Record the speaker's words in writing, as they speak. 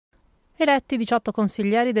Eletti 18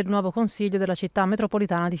 consiglieri del nuovo Consiglio della Città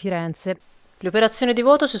Metropolitana di Firenze. Le operazioni di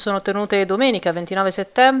voto si sono tenute domenica 29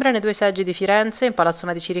 settembre nei 2 seggi di Firenze, in Palazzo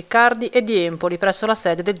Medici Riccardi, e di Empoli, presso la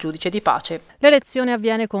sede del giudice di pace. L'elezione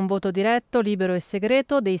avviene con voto diretto, libero e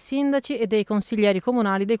segreto dei sindaci e dei consiglieri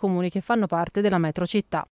comunali dei comuni che fanno parte della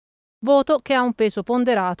metrocittà. Voto che ha un peso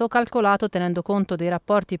ponderato calcolato tenendo conto dei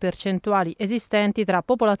rapporti percentuali esistenti tra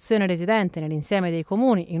popolazione residente nell'insieme dei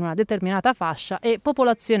comuni in una determinata fascia e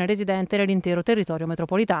popolazione residente nell'intero territorio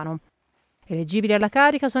metropolitano. Eleggibili alla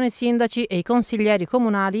carica sono i sindaci e i consiglieri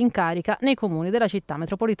comunali in carica nei comuni della Città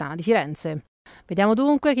Metropolitana di Firenze. Vediamo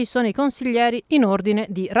dunque chi sono i consiglieri in ordine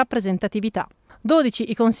di rappresentatività. 12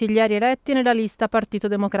 i consiglieri eletti nella lista Partito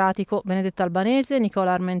Democratico: Benedetta Albanese,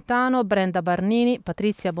 Nicola Armentano, Brenda Barnini,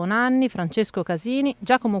 Patrizia Bonanni, Francesco Casini,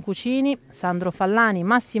 Giacomo Cucini, Sandro Fallani,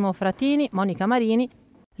 Massimo Fratini, Monica Marini,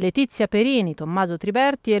 Letizia Perini, Tommaso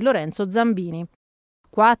Triberti e Lorenzo Zambini.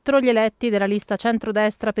 4 gli eletti della lista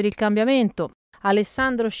centrodestra per il cambiamento: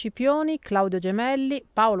 Alessandro Scipioni, Claudio Gemelli,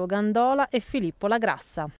 Paolo Gandola e Filippo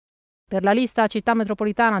Lagrassa. Per la lista Città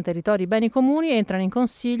Metropolitana Territori Beni Comuni entrano in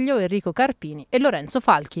consiglio Enrico Carpini e Lorenzo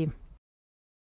Falchi.